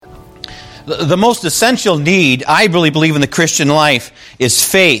The most essential need, I really believe, in the Christian life is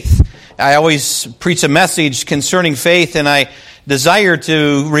faith. I always preach a message concerning faith, and I desire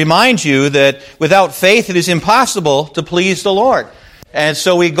to remind you that without faith it is impossible to please the Lord. And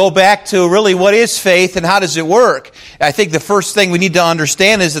so we go back to really what is faith and how does it work. I think the first thing we need to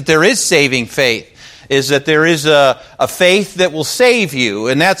understand is that there is saving faith, is that there is a faith that will save you,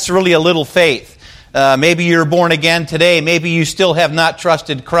 and that's really a little faith. Maybe you're born again today. Maybe you still have not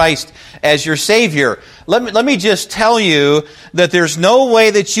trusted Christ as your Savior. Let me just tell you that there's no way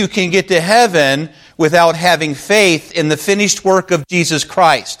that you can get to heaven without having faith in the finished work of Jesus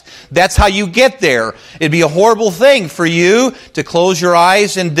Christ. That's how you get there. It'd be a horrible thing for you to close your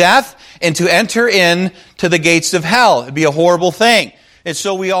eyes in death and to enter in to the gates of hell. It'd be a horrible thing. And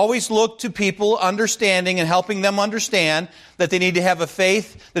so we always look to people understanding and helping them understand that they need to have a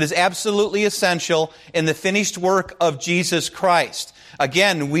faith that is absolutely essential in the finished work of Jesus Christ.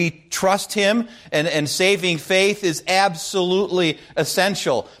 Again, we trust Him, and saving faith is absolutely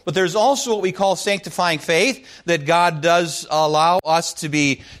essential. But there's also what we call sanctifying faith, that God does allow us to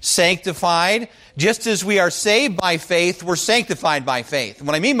be sanctified. Just as we are saved by faith, we're sanctified by faith. And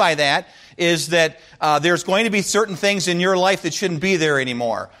what I mean by that is that there's going to be certain things in your life that shouldn't be there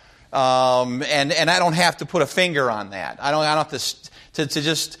anymore. And I don't have to put a finger on that. I don't have to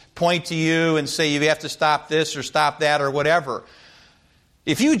just point to you and say you have to stop this or stop that or whatever.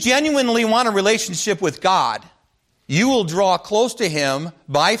 If you genuinely want a relationship with God, you will draw close to Him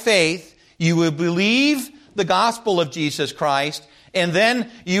by faith. You will believe the gospel of Jesus Christ, and then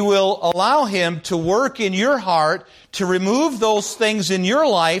you will allow Him to work in your heart to remove those things in your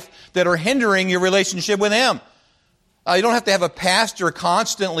life that are hindering your relationship with Him. You don't have to have a pastor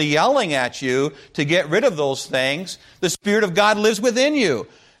constantly yelling at you to get rid of those things. The Spirit of God lives within you.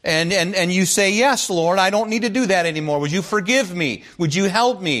 And you say, yes, Lord, I don't need to do that anymore. Would you forgive me? Would you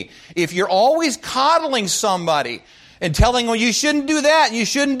help me? If you're always coddling somebody and telling them, you shouldn't do that, and you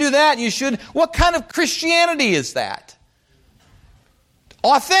shouldn't do that, and you should, what kind of Christianity is that?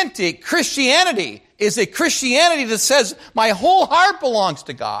 Authentic Christianity is a Christianity that says, my whole heart belongs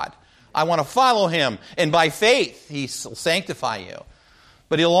to God. I want to follow Him. And by faith, He will sanctify you.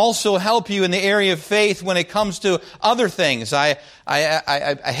 But He'll also help you in the area of faith when it comes to other things. I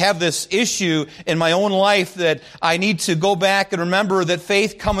have this issue in my own life that I need to go back and remember that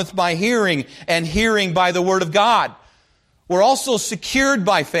faith cometh by hearing, and hearing by the Word of God. We're also secured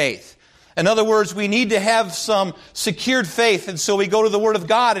by faith. In other words, we need to have some secured faith, and so we go to the Word of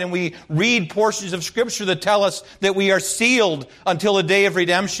God and we read portions of Scripture that tell us that we are sealed until the day of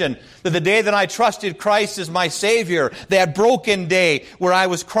redemption. That the day that I trusted Christ as my Savior, that broken day where I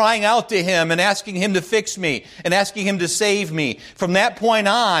was crying out to Him and asking Him to fix me and asking Him to save me. From that point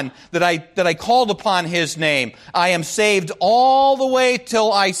on, that I called upon His name, I am saved all the way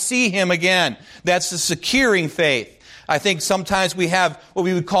till I see Him again. That's the securing faith. I think sometimes we have what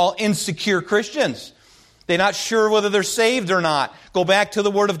we would call insecure Christians. They're not sure whether they're saved or not. Go back to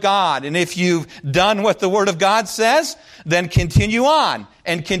the Word of God. And if you've done what the Word of God says, then continue on.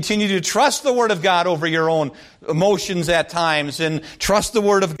 And continue to trust the Word of God over your own emotions at times. And trust the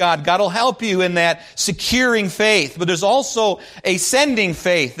Word of God. God will help you in that securing faith. But there's also a sending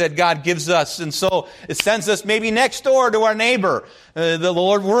faith that God gives us. And so it sends us maybe next door to our neighbor. The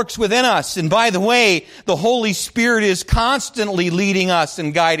Lord works within us. And by the way, the Holy Spirit is constantly leading us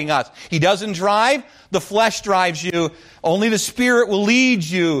and guiding us. He doesn't drive. The flesh drives you. Only the Spirit will lead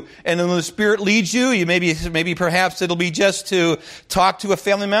you. And when the Spirit leads you, maybe perhaps it'll be just to talk to a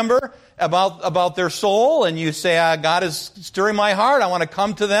family member about their soul, and you say, God is stirring my heart. I want to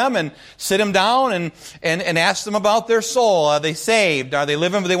come to them and sit them down and ask them about their soul. Are they saved? Are they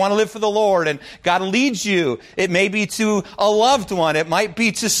living? They want to live for the Lord, and God leads you. It may be to a loved one. It might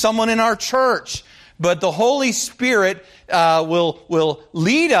be to someone in our church. But the Holy Spirit will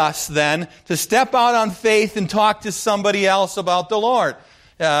lead us then to step out on faith and talk to somebody else about the Lord.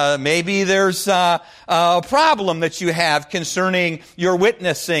 Maybe there's a problem that you have concerning your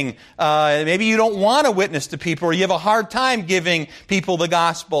witnessing. Maybe you don't want to witness to people, or you have a hard time giving people the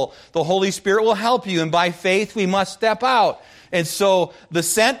gospel. The Holy Spirit will help you, and by faith we must step out. And so the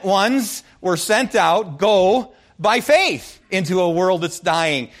sent ones were sent out, go by faith into a world that's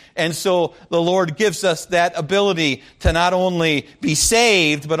dying. And so the Lord gives us that ability to not only be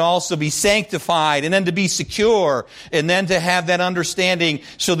saved, but also be sanctified, and then to be secure, and then to have that understanding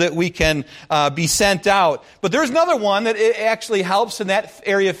so that we can be sent out. But there's another one that it actually helps in that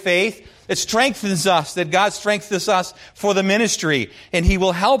area of faith. It strengthens us, that God strengthens us for the ministry, and He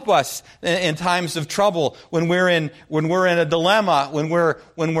will help us in times of trouble, when we're in a dilemma, when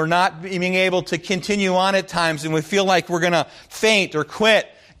we're not being able to continue on at times, and we feel like we're going to faint or quit.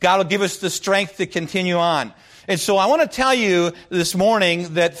 God will give us the strength to continue on. And so I want to tell you this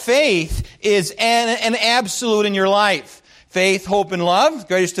morning that faith is an absolute in your life. Faith, hope, and love. The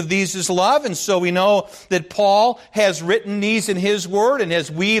greatest of these is love. And so we know that Paul has written these in his word and has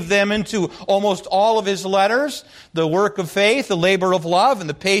weaved them into almost all of his letters. The work of faith, the labor of love, and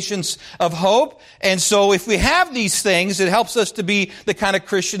the patience of hope. And so if we have these things, it helps us to be the kind of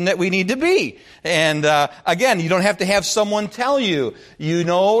Christian that we need to be. And again, you don't have to have someone tell you. You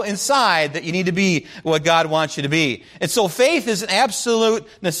know inside that you need to be what God wants you to be. And so faith is an absolute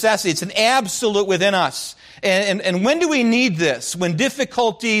necessity. It's an absolute within us. And when do we need this? When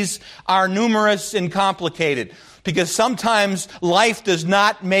difficulties are numerous and complicated. Because sometimes life does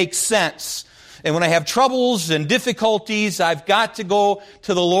not make sense. And when I have troubles and difficulties, I've got to go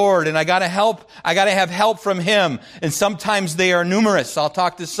to the Lord and I got to have help from Him. And sometimes they are numerous. I'll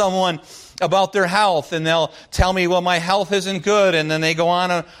talk to someone about their health and they'll tell me, well, my health isn't good. And then they go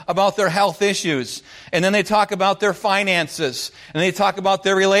on about their health issues. And then they talk about their finances and they talk about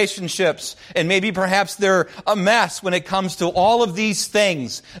their relationships. And maybe perhaps they're a mess when it comes to all of these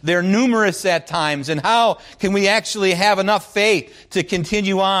things. They're numerous at times. And how can we actually have enough faith to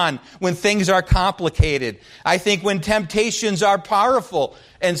continue on when things are complicated? I think when temptations are powerful,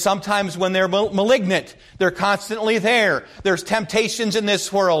 and sometimes when they're malignant, they're constantly there. There's temptations in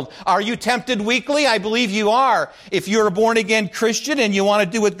this world. Are you tempted weekly? I believe you are. If you're a born-again Christian and you want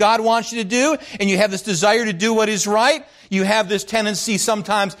to do what God wants you to do, and you have this desire to do what is right, you have this tendency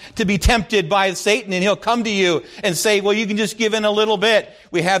sometimes to be tempted by Satan, and he'll come to you and say, well, you can just give in a little bit.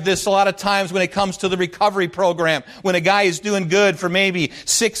 We have this a lot of times when it comes to the recovery program. When a guy is doing good for maybe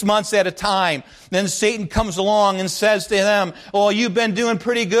 6 months at a time, then Satan comes along and says to them, well, you've been doing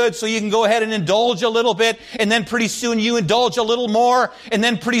pretty good, so you can go ahead and indulge a little bit, and then pretty soon you indulge a little more, and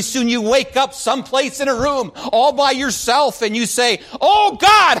then pretty soon you wake up someplace in a room all by yourself, and you say, oh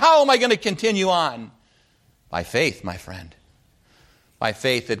God, how am I going to continue on? By faith, my friend. By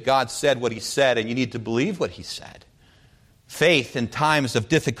faith that God said what He said, and you need to believe what He said. Faith in times of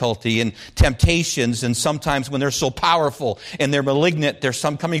difficulty and temptations, and sometimes when they're so powerful and they're malignant, there's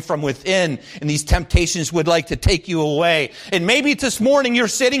some coming from within, and these temptations would like to take you away. And maybe this morning you're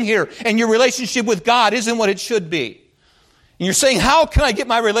sitting here and your relationship with God isn't what it should be. And you're saying, how can I get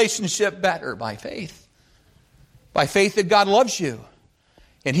my relationship better? By faith. By faith that God loves you.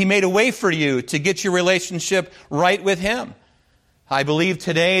 And He made a way for you to get your relationship right with Him. I believe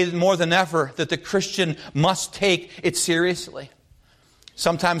today more than ever that the Christian must take it seriously.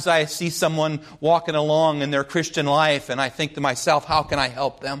 Sometimes I see someone walking along in their Christian life and I think to myself, how can I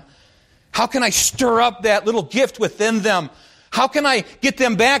help them? How can I stir up that little gift within them? How can I get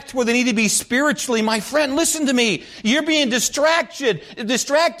them back to where they need to be spiritually? My friend, listen to me. You're being distracted.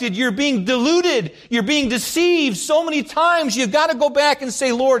 You're being deluded. You're being deceived so many times. You've got to go back and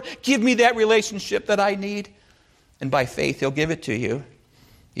say, Lord, give me that relationship that I need. And by faith, He'll give it to you.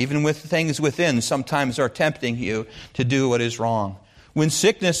 Even with things within sometimes are tempting you to do what is wrong. When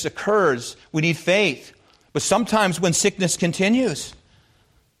sickness occurs, we need faith. But sometimes when sickness continues,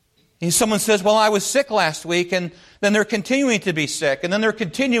 someone says, well, I was sick last week, and then they're continuing to be sick, and then they're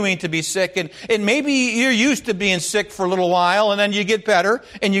continuing to be sick, and maybe you're used to being sick for a little while, and then you get better,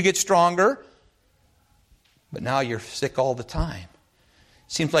 and you get stronger. But now you're sick all the time.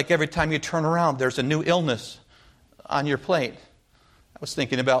 Seems like every time you turn around, there's a new illness on your plate. I was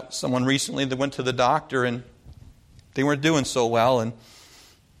thinking about someone recently that went to the doctor, and they weren't doing so well, and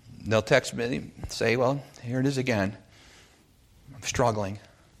they'll text me and say, well, here it is again. I'm struggling.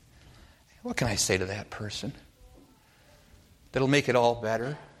 What can I say to that person that'll make it all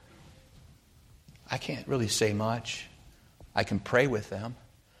better? I can't really say much. I can pray with them.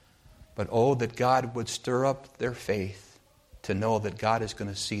 But oh, that God would stir up their faith to know that God is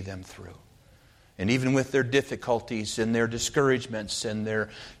going to see them through. And even with their difficulties and their discouragements and their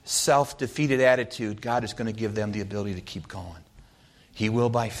self-defeated attitude, God is going to give them the ability to keep going. He will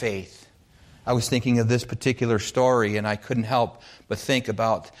by faith. I was thinking of this particular story, and I couldn't help but think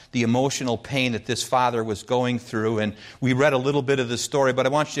about the emotional pain that this father was going through. And we read a little bit of the story, but I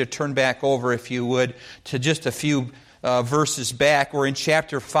want you to turn back over, if you would, to just a few verses back. We're in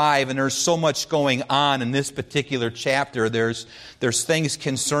chapter 5, and there's so much going on in this particular chapter. There's things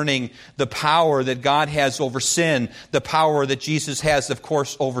concerning the power that God has over sin, the power that Jesus has, of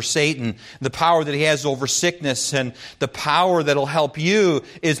course, over Satan, the power that He has over sickness, and the power that will help you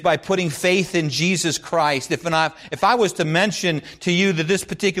is by putting faith in Jesus Christ. If I was to mention to you that this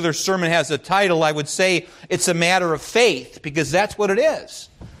particular sermon has a title, I would say it's a matter of faith, because that's what it is.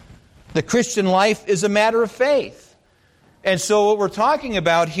 The Christian life is a matter of faith. And so what we're talking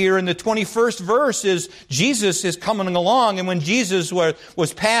about here in the 21st verse is Jesus is coming along, and when Jesus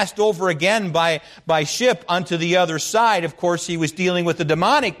was passed over again by ship unto the other side, of course he was dealing with the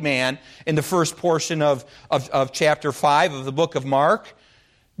demonic man in the first portion of chapter 5 of the book of Mark.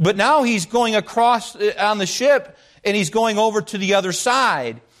 But now he's going across on the ship, and he's going over to the other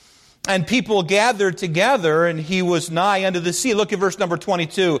side. And people gathered together, and he was nigh unto the sea. Look at verse number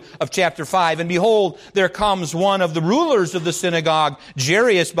 22 of chapter 5. And behold, there comes one of the rulers of the synagogue,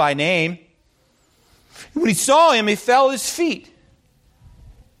 Jairus by name. When he saw him, he fell at his feet.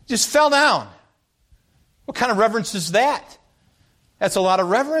 Just fell down. What kind of reverence is that? That's a lot of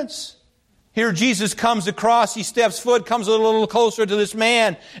reverence. Here Jesus comes across, he steps foot, comes a little closer to this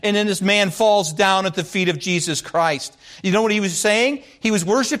man, and then this man falls down at the feet of Jesus Christ. You know what he was saying? He was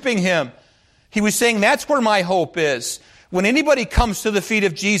worshiping him. He was saying, that's where my hope is. When anybody comes to the feet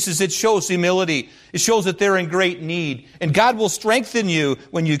of Jesus, it shows humility. It shows that they're in great need. And God will strengthen you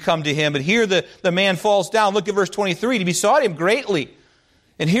when you come to him. But here the man falls down. Look at verse 23. He besought him greatly.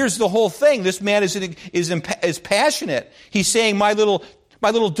 And here's the whole thing. This man is passionate. He's saying, my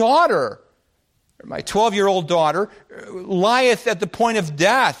little daughter, my 12-year-old daughter, lieth at the point of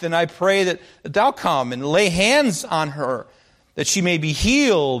death, and I pray that thou come and lay hands on her, that she may be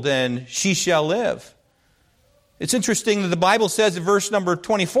healed, and she shall live. It's interesting that the Bible says in verse number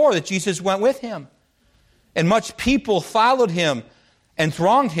 24 that Jesus went with him. And much people followed him and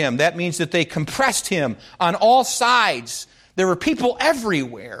thronged him. That means that they compressed him on all sides. There were people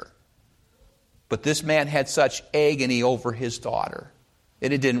everywhere. But this man had such agony over his daughter.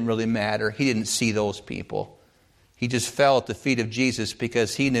 And it didn't really matter. He didn't see those people. He just fell at the feet of Jesus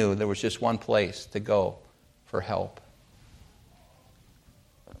because he knew there was just one place to go for help.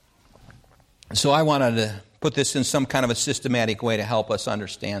 So I wanted to put this in some kind of a systematic way to help us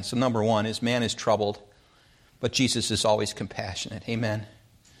understand. So number one is man is troubled, but Jesus is always compassionate. Amen.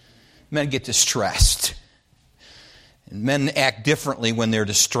 Men get distressed. And men act differently when they're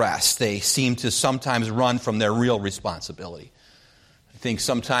distressed. They seem to sometimes run from their real responsibility. I think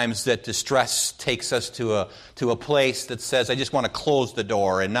sometimes that distress takes us to a place that says, I just want to close the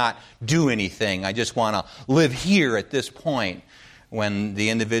door and not do anything. I just want to live here at this point, when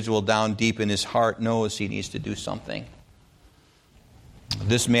the individual down deep in his heart knows he needs to do something.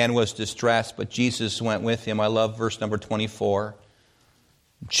 This man was distressed, but Jesus went with him. I love verse number 24.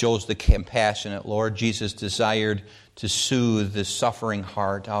 It shows the compassionate Lord. Jesus desired to soothe the suffering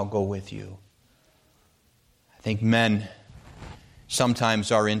heart. I'll go with you. I think men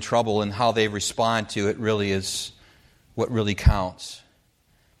sometimes are in trouble, and how they respond to it really is what really counts.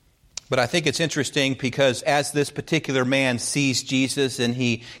 But I think it's interesting because as this particular man sees Jesus and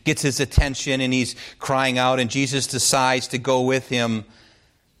he gets his attention and he's crying out and Jesus decides to go with him,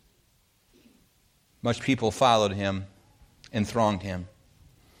 much people followed him and thronged him.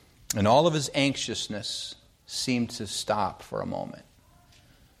 And all of his anxiousness seemed to stop for a moment.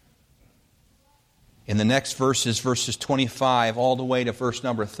 In the next verses 25 all the way to verse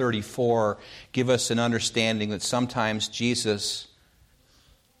number 34, give us an understanding that sometimes Jesus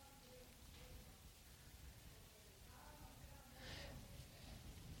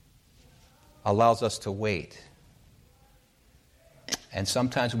allows us to wait. And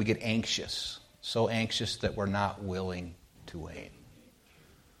sometimes we get anxious, so anxious that we're not willing to wait.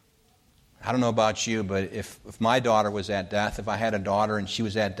 I don't know about you, but if my daughter was at death, if I had a daughter and she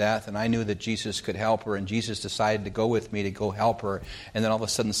was at death and I knew that Jesus could help her and Jesus decided to go with me to go help her, and then all of a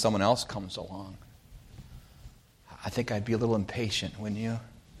sudden someone else comes along, I think I'd be a little impatient, wouldn't you?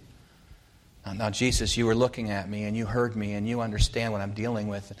 Now, Jesus, you were looking at me and you heard me and you understand what I'm dealing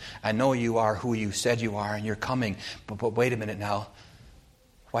with. I know you are who you said you are and you're coming, but wait a minute now.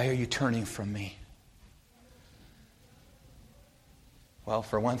 Why are you turning from me? Well,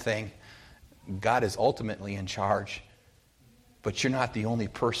 for one thing, God is ultimately in charge, but you're not the only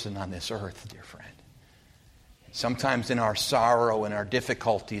person on this earth, dear friend. Sometimes in our sorrow, in our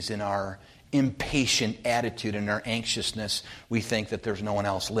difficulties, in our impatient attitude, in our anxiousness, we think that there's no one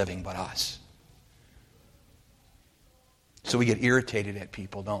else living but us. So we get irritated at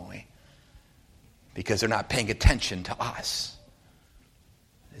people, don't we? Because they're not paying attention to us.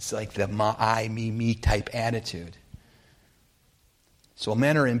 It's like the I, me type attitude. So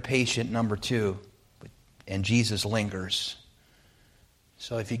men are impatient, number two, and Jesus lingers.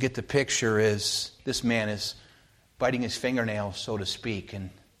 So if you get the picture, is this man is biting his fingernails, so to speak, and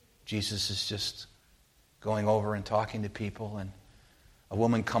Jesus is just going over and talking to people, and a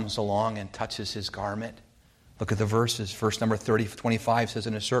woman comes along and touches his garment. Look at the verses. Verse number 25 says,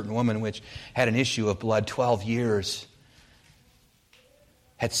 and a certain woman which had an issue of blood 12 years,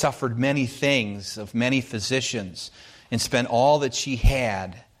 had suffered many things of many physicians, and spent all that she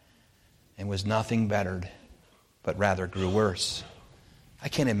had and was nothing bettered, but rather grew worse. I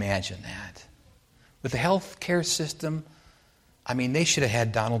can't imagine that. With the health care system, I mean, they should have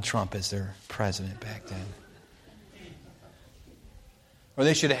had Donald Trump as their president back then. Or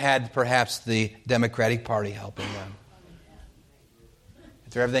they should have had perhaps the Democratic Party helping them.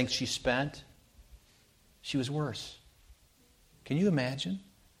 After everything she spent, she was worse. Can you imagine?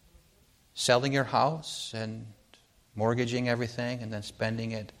 Selling your house and mortgaging everything and then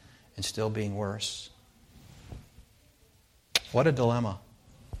spending it and still being worse. What a dilemma.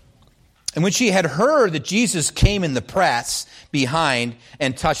 And when she had heard that Jesus came in the press behind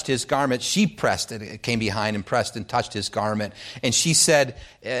and touched his garment, she came behind and pressed and touched his garment. And she said,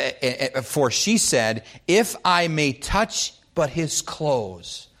 for she said, if I may touch but his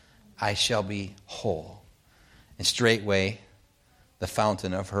clothes, I shall be whole. And straightway the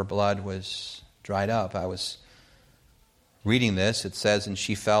fountain of her blood was dried up. I was reading this. It says, and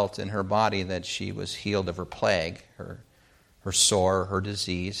she felt in her body that she was healed of her plague, her sore, her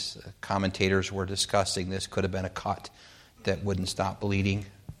disease. Commentators were discussing this. Could have been a cut that wouldn't stop bleeding.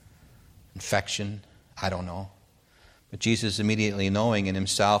 Infection. I don't know. But Jesus, immediately knowing in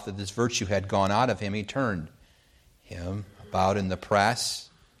himself that this virtue had gone out of him, he turned him about in the press.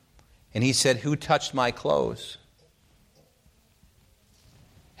 And he said, who touched my clothes?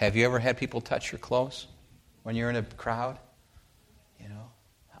 Have you ever had people touch your clothes when you're in a crowd? You know,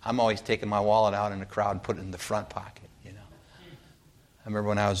 I'm always taking my wallet out in a crowd and putting it in the front pocket. I remember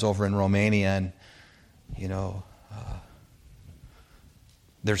when I was over in Romania and,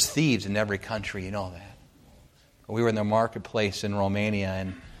 there's thieves in every country, you know that. We were in the marketplace in Romania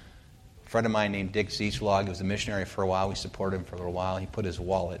and a friend of mine named Dick Zieslog, he was a missionary for a while. We supported him for a little while. He put his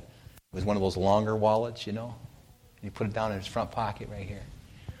wallet, it was one of those longer wallets, and he put it down in his front pocket right here.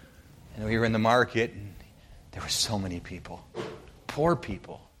 And we were in the market and there were so many people, poor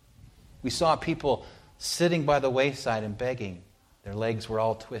people. We saw people sitting by the wayside and begging. Their legs were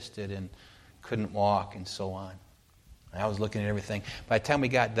all twisted and couldn't walk and so on. And I was looking at everything. By the time we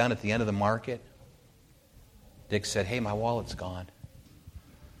got done at the end of the market, Dick said, hey, my wallet's gone.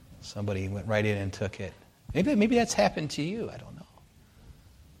 Somebody went right in and took it. Maybe that's happened to you. I don't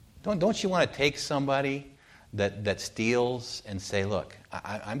know. Don't you want to take somebody that steals and say, look,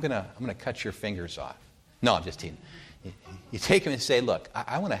 I'm gonna cut your fingers off. No, I'm just teasing. You take him and say, look,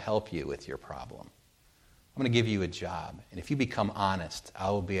 I want to help you with your problem. I'm going to give you a job. And if you become honest, I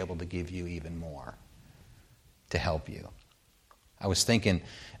will be able to give you even more to help you. I was thinking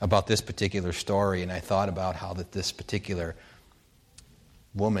about this particular story, and I thought about how that this particular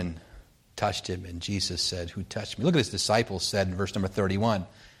woman touched him, and Jesus said, who touched me? Look at his disciples said in verse number 31,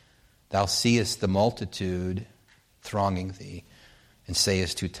 thou seest the multitude thronging thee, and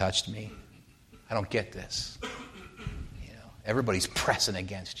sayest, who touched me? I don't get this. Everybody's pressing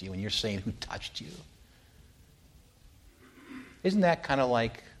against you, and you're saying, who touched you? Isn't that kind of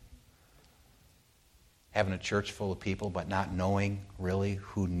like having a church full of people but not knowing really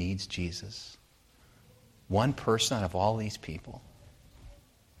who needs Jesus? One person out of all these people,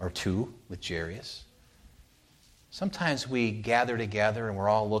 or two with Jairus. Sometimes we gather together and we're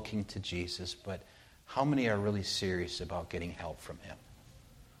all looking to Jesus, but how many are really serious about getting help from him?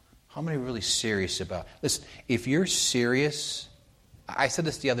 How many are really serious about... Listen, if you're serious, I said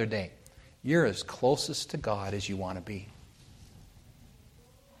this the other day, you're as closest to God as you want to be.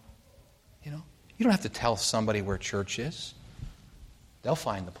 You don't have to tell somebody where church is. They'll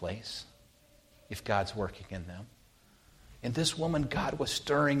find the place if God's working in them. And this woman, God was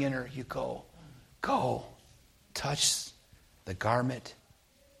stirring in her. You go, touch the garment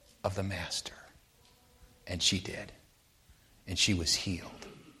of the Master. And she did. And she was healed.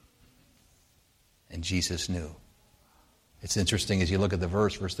 And Jesus knew. It's interesting as you look at the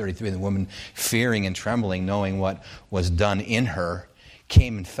verse 33, the woman fearing and trembling, knowing what was done in her,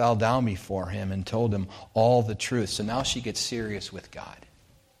 came and fell down before him and told him all the truth. So now she gets serious with God.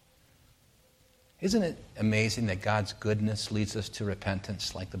 Isn't it amazing that God's goodness leads us to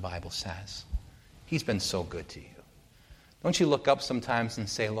repentance like the Bible says? He's been so good to you. Don't you look up sometimes and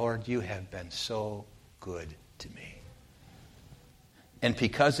say, Lord, you have been so good to me. And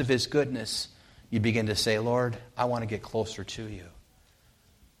because of his goodness, you begin to say, Lord, I want to get closer to you.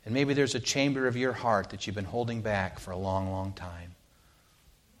 And maybe there's a chamber of your heart that you've been holding back for a long, long time.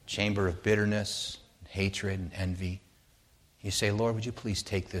 Chamber of bitterness, and hatred, and envy. You say, Lord, would you please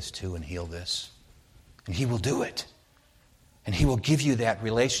take this too and heal this? And he will do it. And he will give you that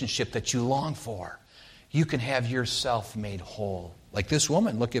relationship that you long for. You can have yourself made whole. Like this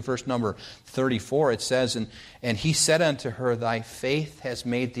woman, look at verse number 34. It says, and he said unto her, thy faith has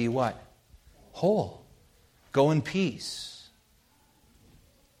made thee what? Whole. Go in peace,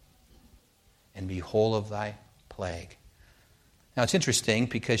 and be whole of thy plague. Now it's interesting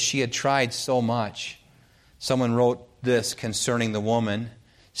because she had tried so much. Someone wrote this concerning the woman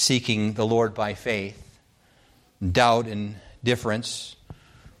seeking the Lord by faith. Doubt and indifference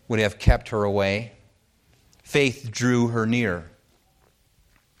would have kept her away. Faith drew her near,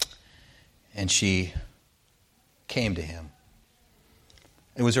 and she came to him.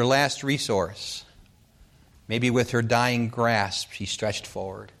 It was her last resource. Maybe with her dying grasp, she stretched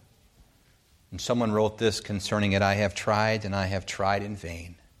forward. And someone wrote this concerning it: I have tried, and I have tried in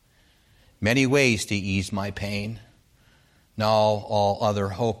vain, many ways to ease my pain. Now all other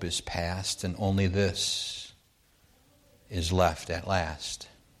hope is past, and only this is left at last.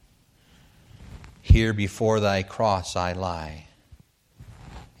 Here before thy cross I lie,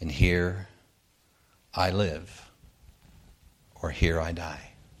 and here I live, or here I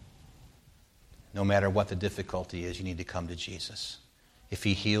die. No matter what the difficulty is, you need to come to Jesus. If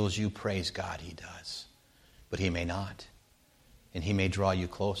he heals you, praise God, he does. But he may not. And he may draw you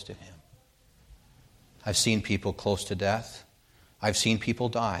close to him. I've seen people close to death. I've seen people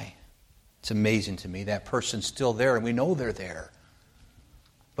die. It's amazing to me. That person's still there, and we know they're there.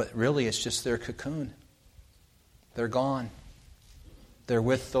 But really, it's just their cocoon. They're gone. They're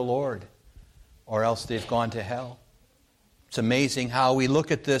with the Lord. Or else they've gone to hell. It's amazing how we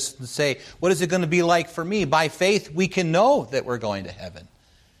look at this and say, what is it going to be like for me? By faith, we can know that we're going to heaven.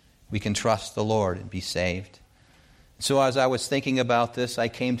 We can trust the Lord and be saved. So as I was thinking about this, I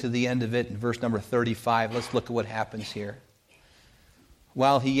came to the end of it in verse number 35. Let's look at what happens here.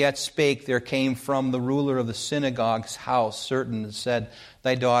 While he yet spake, there came from the ruler of the synagogue's house certain that said,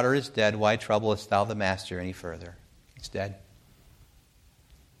 Thy daughter is dead. Why troublest thou the master any further? It's dead.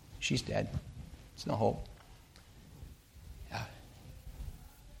 She's dead. There's no hope.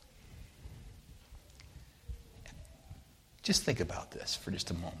 Just think about this for just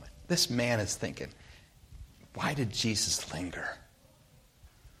a moment. This man is thinking, why did Jesus linger?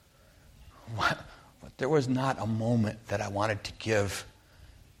 There was not a moment that I wanted to give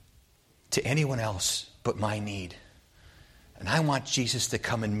to anyone else but my need. And I want Jesus to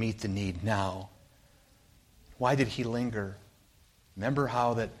come and meet the need now. Why did he linger? Remember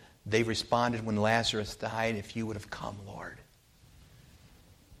how that they responded when Lazarus died? If you would have come, Lord.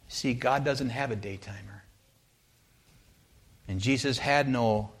 See, God doesn't have a daytimer. And Jesus had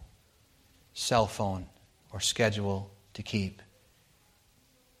no cell phone or schedule to keep.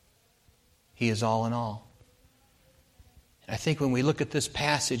 He is all in all. And I think when we look at this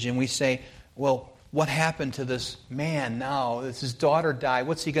passage and we say, well, what happened to this man now? His daughter died.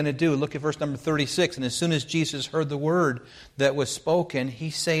 What's he going to do? Look at verse number 36. And as soon as Jesus heard the word that was spoken, he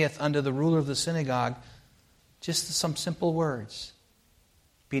saith unto the ruler of the synagogue, just some simple words.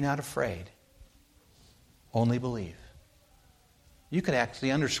 Be not afraid. Only believe. You could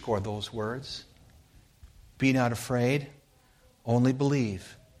actually underscore those words. Be not afraid, only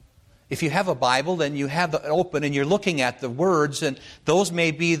believe. If you have a Bible, then you have it open and you're looking at the words, and those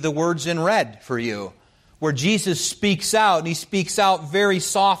may be the words in red for you, where Jesus speaks out, and he speaks out very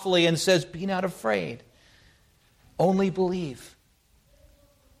softly and says, be not afraid, only believe.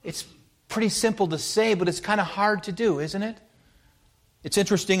 It's pretty simple to say, but it's kind of hard to do, isn't it? It's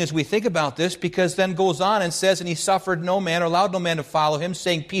interesting as we think about this, because then goes on and says, and he suffered no man or allowed no man to follow him,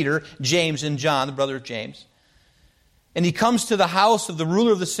 saying Peter, James, and John, the brother of James. And he comes to the house of the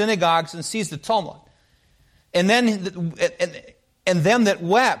ruler of the synagogues and sees the tumult. And then and them that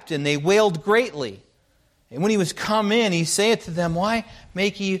wept, and they wailed greatly. And when he was come in, he saith to them, Why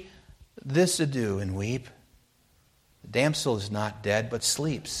make ye this ado and weep? The damsel is not dead, but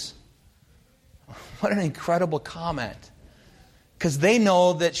sleeps. What an incredible comment. Because they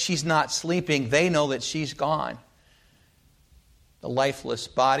know that she's not sleeping. They know that she's gone. The lifeless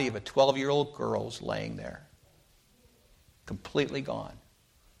body of a 12-year-old girl is laying there. Completely gone.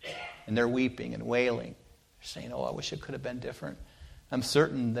 And they're weeping and wailing. They're saying, I wish it could have been different. I'm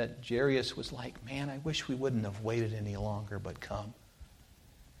certain that Jairus was like, man, I wish we wouldn't have waited any longer, but come.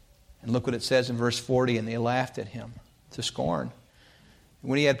 And look what it says in verse 40, and they laughed at him to scorn.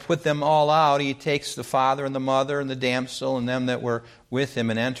 When he had put them all out, he takes the father and the mother and the damsel and them that were with him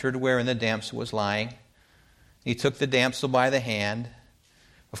and entered wherein the damsel was lying. He took the damsel by the hand.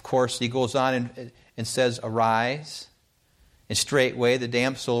 Of course, he goes on and says, Arise. And straightway the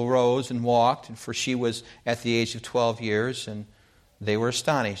damsel arose and walked, and for she was at the age of 12 years, and they were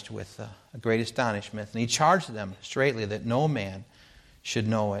astonished with a great astonishment. And he charged them straitly that no man should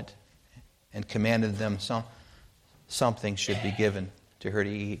know it, and commanded them something should be given to her to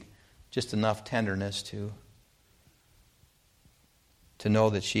eat, just enough tenderness to know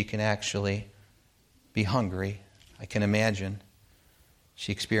that she can actually be hungry. I can imagine.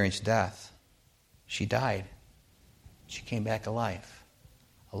 She experienced death. She died. She came back alive.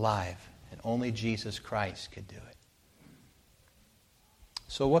 And only Jesus Christ could do it.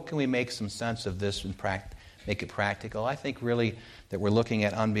 So what can we make some sense of this and make it practical? I think really that we're looking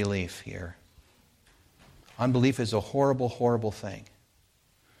at unbelief here. Unbelief is a horrible, horrible thing.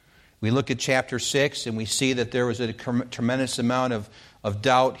 We look at chapter 6 and we see that there was a tremendous amount of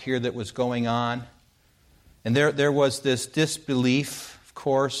doubt here that was going on. And there was this disbelief, of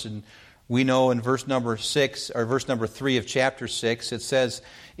course, and we know in verse number 6, or verse number 3 of chapter 6, it says,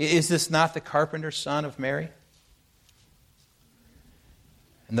 "Is this not the carpenter's son of Mary?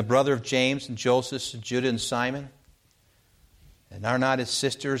 And the brother of James and Joseph and Judah and Simon? And are not his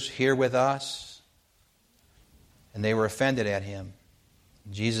sisters here with us?" And they were offended at him.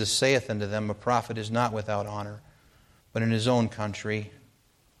 Jesus saith unto them, "A prophet is not without honor, but in his own country,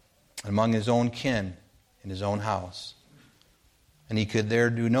 among his own kin, in his own house." And he could there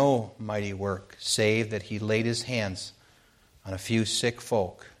do no mighty work, save that he laid his hands on a few sick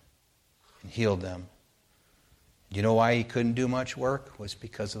folk and healed them. Do you know why he couldn't do much work? It was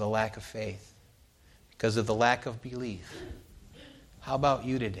because of the lack of faith, because of the lack of belief. How about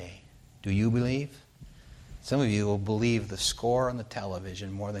you today? Do you believe? Some of you will believe the score on the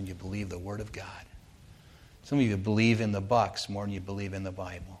television more than you believe the Word of God. Some of you believe in the Bucks more than you believe in the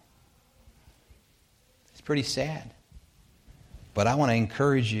Bible. It's pretty sad. But I want to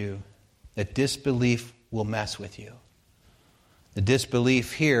encourage you that disbelief will mess with you. The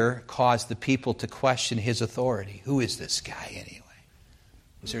disbelief here caused the people to question his authority. Who is this guy anyway?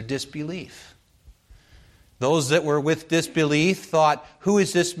 Was there disbelief? Those that were with disbelief thought, who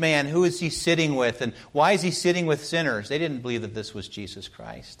is this man? Who is he sitting with? And why is he sitting with sinners? They didn't believe that this was Jesus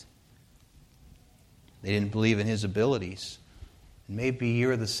Christ. They didn't believe in his abilities. And maybe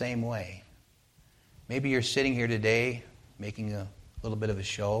you're the same way. Maybe you're sitting here today making a little bit of a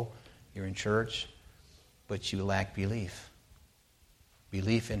show. You're in church, but you lack belief.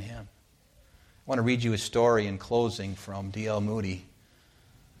 Belief in him. I want to read you a story in closing from D.L. Moody.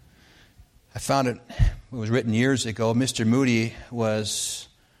 I found it was written years ago. Mr. Moody was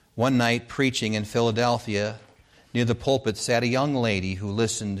one night preaching in Philadelphia. Near the pulpit sat a young lady who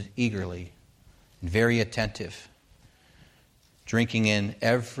listened eagerly and very attentive, drinking in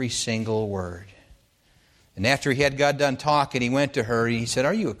every single word. And after he had got done talking, he went to her and he said,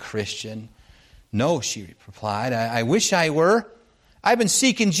 "Are you a Christian?" "No," she replied. I wish I were. I've been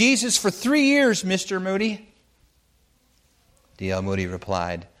seeking Jesus for 3 years, Mr. Moody." D.L. Moody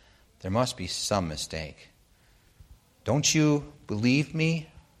replied, "There must be some mistake." "Don't you believe me?"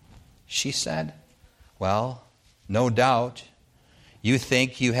 she said. "Well, no doubt. You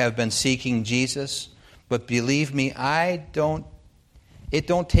think you have been seeking Jesus, but believe me, it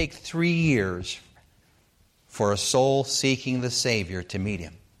don't take 3 years for a soul seeking the Savior to meet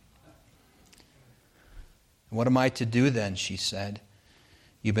him." "What am I to do then?" she said.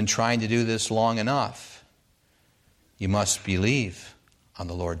 "You've been trying to do this long enough. You must believe on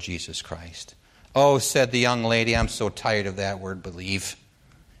the Lord Jesus Christ." "Oh," said the young lady, "I'm so tired of that word believe.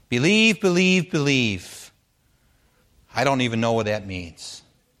 Believe, believe, believe. I don't even know what that means."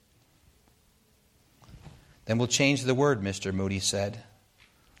 "Then we'll change the word," Mr. Moody said.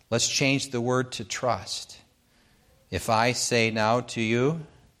 "Let's change the word to trust. If I say now to you,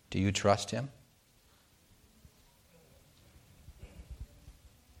 do you trust him?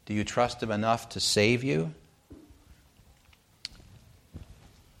 Do you trust him enough to save you?"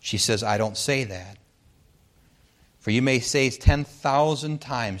 She says, "I don't say that. For you may say 10,000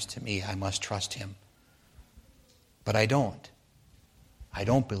 times to me, I must trust him. But I don't. I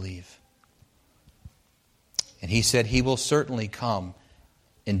don't believe." And he said, "He will certainly come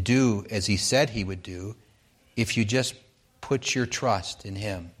and do as he said he would do if you just put your trust in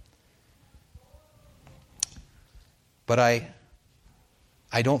him. But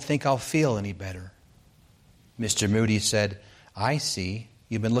I don't think I'll feel any better." Mr. Moody said, "I see.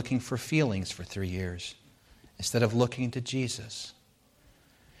 You've been looking for feelings for 3 years instead of looking to Jesus."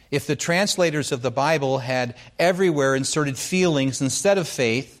 If the translators of the Bible had everywhere inserted feelings instead of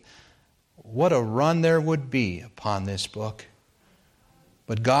faith, what a run there would be upon this book.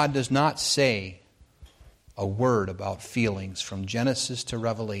 But God does not say a word about feelings from Genesis to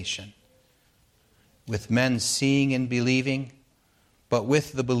Revelation. With men seeing and believing, but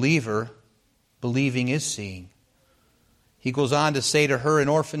with the believer, believing is seeing. He goes on to say to her, an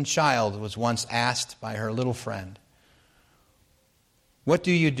orphan child was once asked by her little friend, "What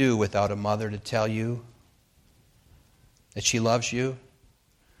do you do without a mother to tell you that she loves you?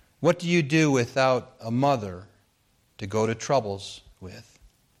 What do you do without a mother to go to troubles with?"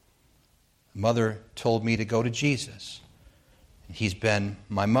 Mother told me to go to Jesus. He's been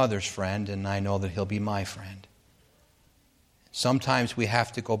my mother's friend, and I know that he'll be my friend. Sometimes we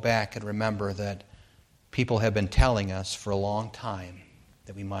have to go back and remember that people have been telling us for a long time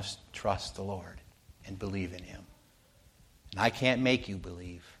that we must trust the Lord and believe in him. And I can't make you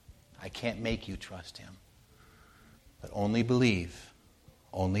believe. I can't make you trust him. But only believe,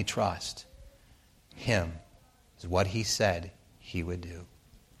 only trust him is what he said he would do.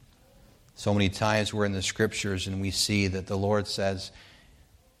 So many times we're in the Scriptures and we see that the Lord says,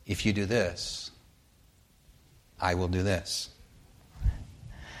 if you do this, I will do this.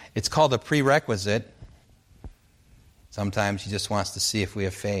 It's called a prerequisite. Sometimes he just wants to see if we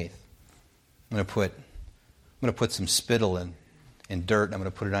have faith. I'm going to put some spittle in dirt and I'm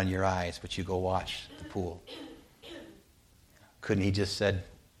going to put it on your eyes, but you go wash the pool. Couldn't he just said,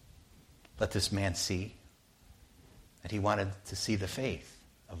 let this man see? That he wanted to see the faith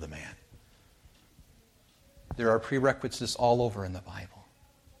of the man. There are prerequisites all over in the Bible.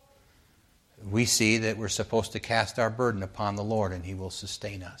 We see that we're supposed to cast our burden upon the Lord and he will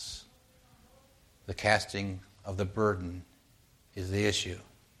sustain us. The casting of the burden is the issue.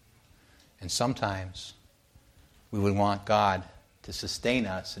 And sometimes we would want God to sustain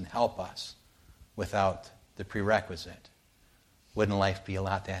us and help us without the prerequisite. Wouldn't life be a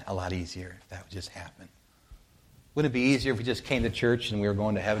lot easier if that would just happen? Wouldn't it be easier if we just came to church and we were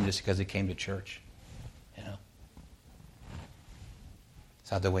going to heaven just because we came to church? You know?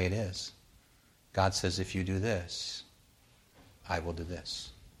 It's not the way it is. God says, if you do this, I will do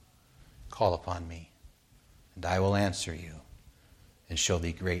this. Call upon me, and I will answer you, and show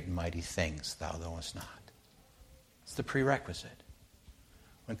thee great and mighty things thou knowest not. It's the prerequisite.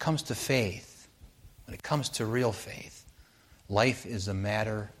 When it comes to faith, when it comes to real faith, life is a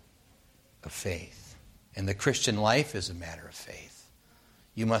matter of faith. And the Christian life is a matter of faith.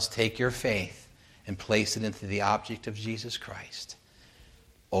 You must take your faith and place it into the object of Jesus Christ.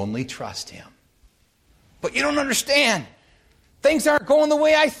 Only trust him. But you don't understand. Things aren't going the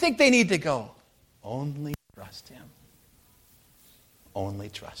way I think they need to go. Only trust him. Only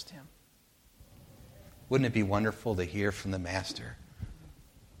trust him. Wouldn't it be wonderful to hear from the Master?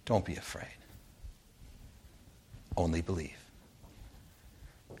 Don't be afraid. Only believe.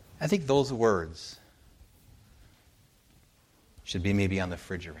 I think those words should be maybe on the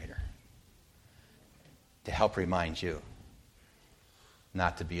refrigerator to help remind you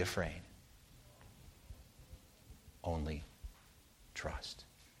not to be afraid. Only trust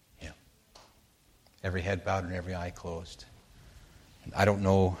him. Every head bowed and every eye closed. And I don't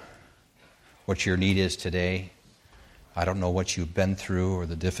know what your need is today. I don't know what you've been through or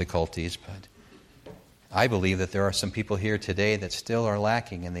the difficulties, but I believe that there are some people here today that still are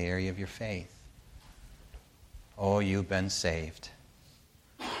lacking in the area of your faith. Oh, you've been saved.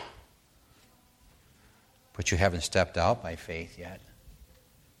 But you haven't stepped out by faith yet.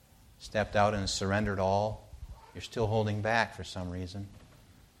 Stepped out and surrendered all. You're still holding back for some reason.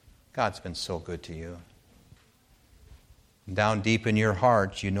 God's been so good to you. Down deep in your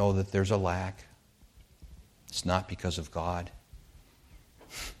heart, you know that there's a lack. It's not because of God.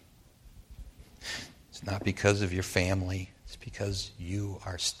 It's not because of your family. It's because you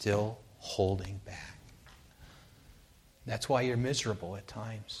are still holding back. That's why you're miserable at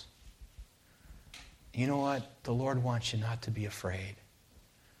times. You know what? The Lord wants you not to be afraid.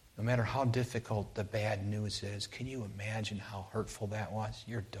 No matter how difficult the bad news is, can you imagine how hurtful that was?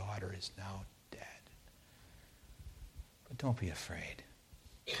 Your daughter is now dead. But don't be afraid.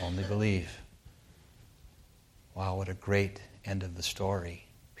 Only believe. Wow, what a great end of the story.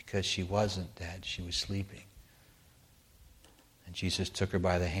 Because she wasn't dead, she was sleeping. And Jesus took her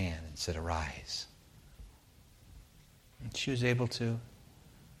by the hand and said, "Arise." And she was able to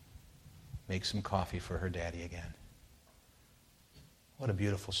make some coffee for her daddy again. What a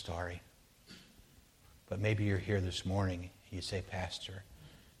beautiful story. But maybe you're here this morning and you say, "Pastor,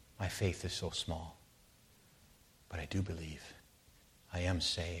 my faith is so small. But I do believe. I am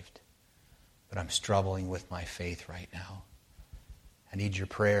saved. But I'm struggling with my faith right now. I need your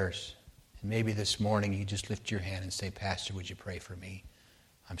prayers." And maybe this morning you just lift your hand and say, "Pastor, would you pray for me?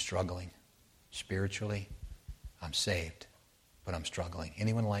 I'm struggling. Spiritually, I'm saved, but I'm struggling."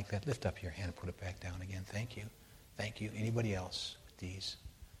 Anyone like that? Lift up your hand and put it back down again. Thank you. Thank you. Anybody else with these?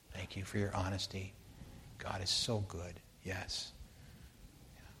 Thank you for your honesty. God is so good. Yes.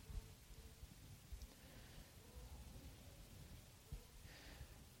 Yeah.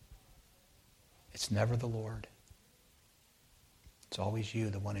 It's never the Lord. It's always you,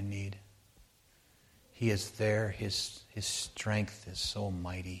 the one in need. He is there. His strength is so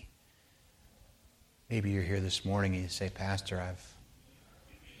mighty. Maybe you're here this morning and you say, "Pastor,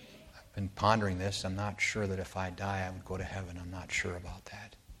 been pondering this. I'm not sure that if I die, I would go to heaven. I'm not sure about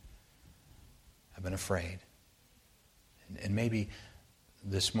that. I've been afraid. And maybe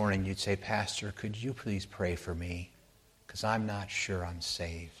this morning you'd say, Pastor, could you please pray for me? Because I'm not sure I'm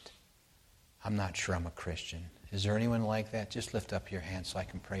saved. I'm not sure I'm a Christian. Is there anyone like that? Just lift up your hand so I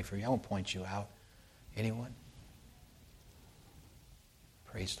can pray for you. I won't point you out. Anyone?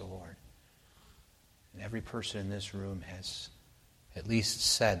 Praise the Lord. And every person in this room has at least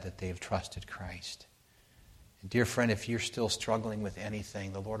said that they've trusted Christ. And dear friend, if you're still struggling with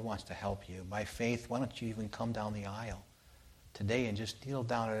anything, the Lord wants to help you. By faith, why don't you even come down the aisle today and just kneel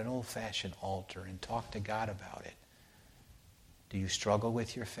down at an old-fashioned altar and talk to God about it. Do you struggle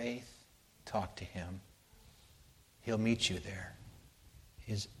with your faith? Talk to Him. He'll meet you there.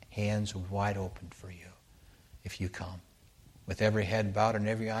 His hands are wide open for you if you come. With every head bowed and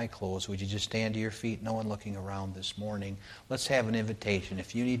every eye closed, would you just stand to your feet, no one looking around this morning? Let's have an invitation.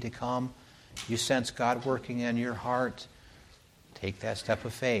 If you need to come, you sense God working in your heart, take that step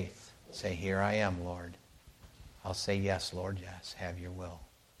of faith. Say, here I am, Lord. I'll say, yes, Lord, yes. Have your will.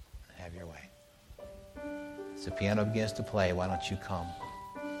 Have your way. As the piano begins to play, why don't you come?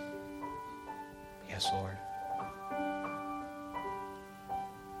 Yes, Lord.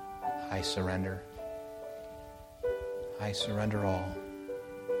 I surrender. I surrender all.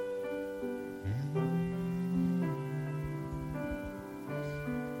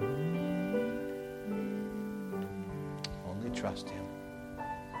 Only trust Him.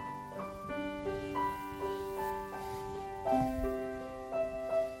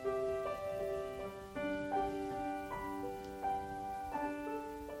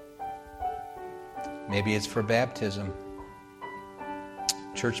 Maybe it's for baptism,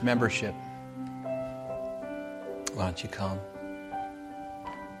 church membership. Why don't you come?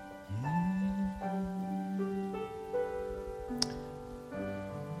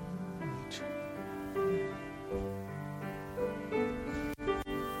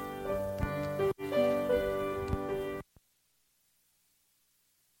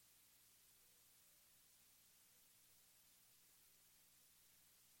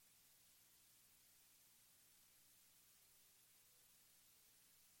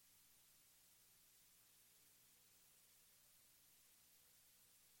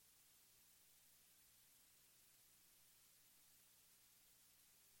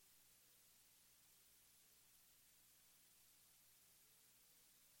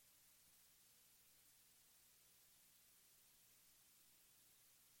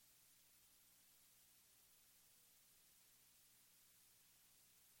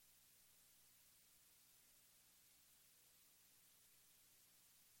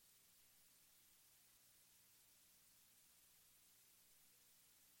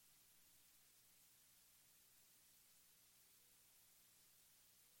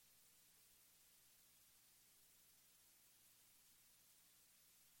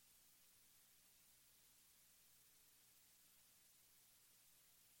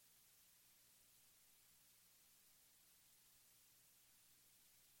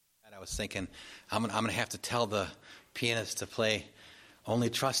 I was thinking, I'm going to have to tell the pianist to play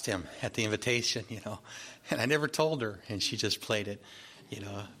Only Trust Him at the invitation, And I never told her, and she just played it,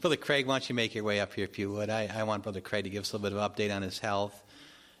 Brother Craig, why don't you make your way up here if you would? I want Brother Craig to give us a little bit of update on his health.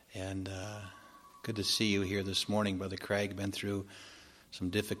 And good to see you here this morning, Brother Craig. Been through some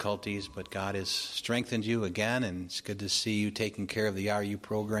difficulties, but God has strengthened you again, and it's good to see you taking care of the RU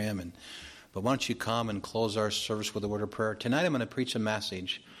program. But why don't you come and close our service with a word of prayer? Tonight I'm going to preach a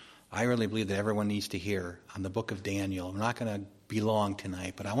message I really believe that everyone needs to hear on the book of Daniel. I'm not going to be long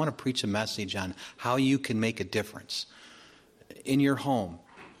tonight, but I want to preach a message on how you can make a difference in your home,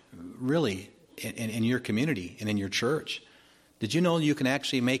 really, in your community and in your church. Did you know you can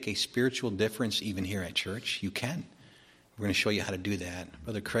actually make a spiritual difference even here at church? You can. We're going to show you how to do that.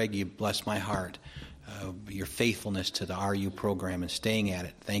 Brother Craig, you bless my heart. Your faithfulness to the RU program and staying at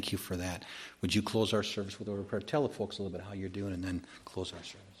it. Thank you for that. Would you close our service with a word of prayer? Tell the folks a little bit how you're doing and then close our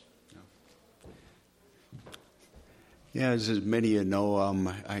service. Yeah, as many of you know,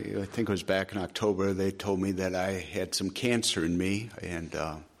 I think it was back in October, they told me that I had some cancer in me,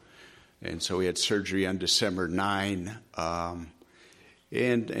 and so we had surgery on December 9, and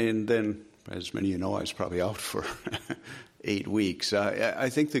then, as many of you know, I was probably out for 8 weeks. I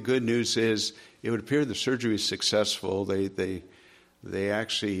think the good news is it would appear the surgery was successful. They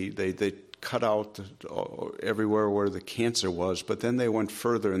cut out everywhere where the cancer was, but then they went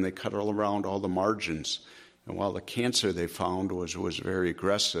further and they cut all around all the margins. And while the cancer they found was very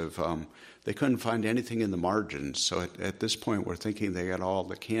aggressive, they couldn't find anything in the margins. So at this point, we're thinking they got all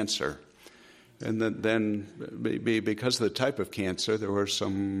the cancer. And then because of the type of cancer, there were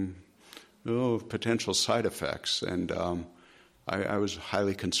some potential side effects, and I was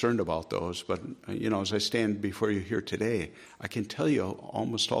highly concerned about those. But, as I stand before you here today, I can tell you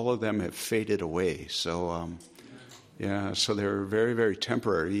almost all of them have faded away. So, so they're very, very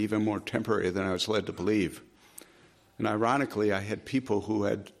temporary, even more temporary than I was led to believe. And ironically, I had people who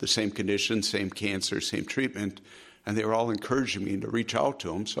had the same condition, same cancer, same treatment, and they were all encouraging me to reach out to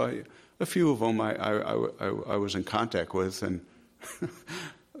them. So a few of them I was in contact with, and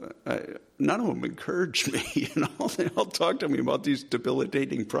none of them encouraged me. They all talked to me about these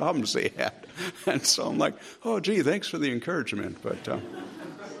debilitating problems they had, and so I'm like, "Oh, gee, thanks for the encouragement." But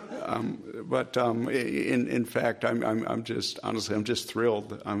in fact, I'm just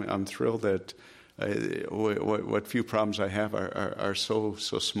thrilled. I'm thrilled that what few problems I have are so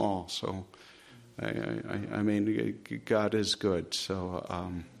small. So, I mean, God is good. So,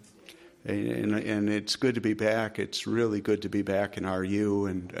 and it's good to be back. It's really good to be back in RU,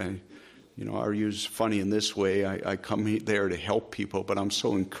 and RU's funny in this way. I come there to help people, but I'm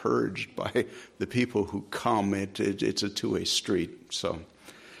so encouraged by the people who come. It's a two-way street. So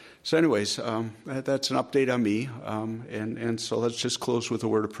anyways, that's an update on me, and so let's just close with a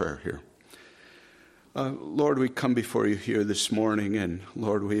word of prayer here. Lord, we come before you here this morning, and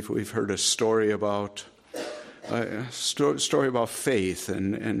Lord, we've heard a story about faith,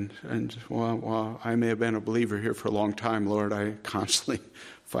 and while I may have been a believer here for a long time, Lord, I constantly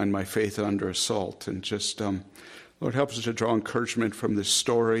find my faith under assault, and just Lord, help us to draw encouragement from this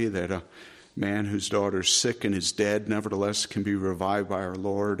story that a man whose daughter's sick and is dead nevertheless can be revived by our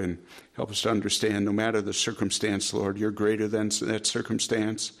Lord, and help us to understand no matter the circumstance, Lord, you're greater than that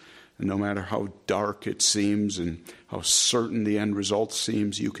circumstance. And no matter how dark it seems and how certain the end result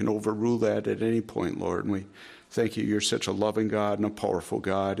seems, you can overrule that at any point, Lord. And we thank you. You're such a loving God and a powerful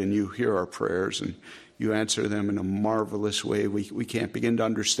God, and you hear our prayers and you answer them in a marvelous way we can't begin to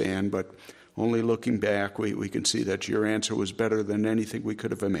understand, but only looking back, we can see that your answer was better than anything we could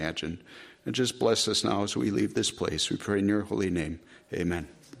have imagined. And just bless us now as we leave this place. We pray in your holy name. Amen.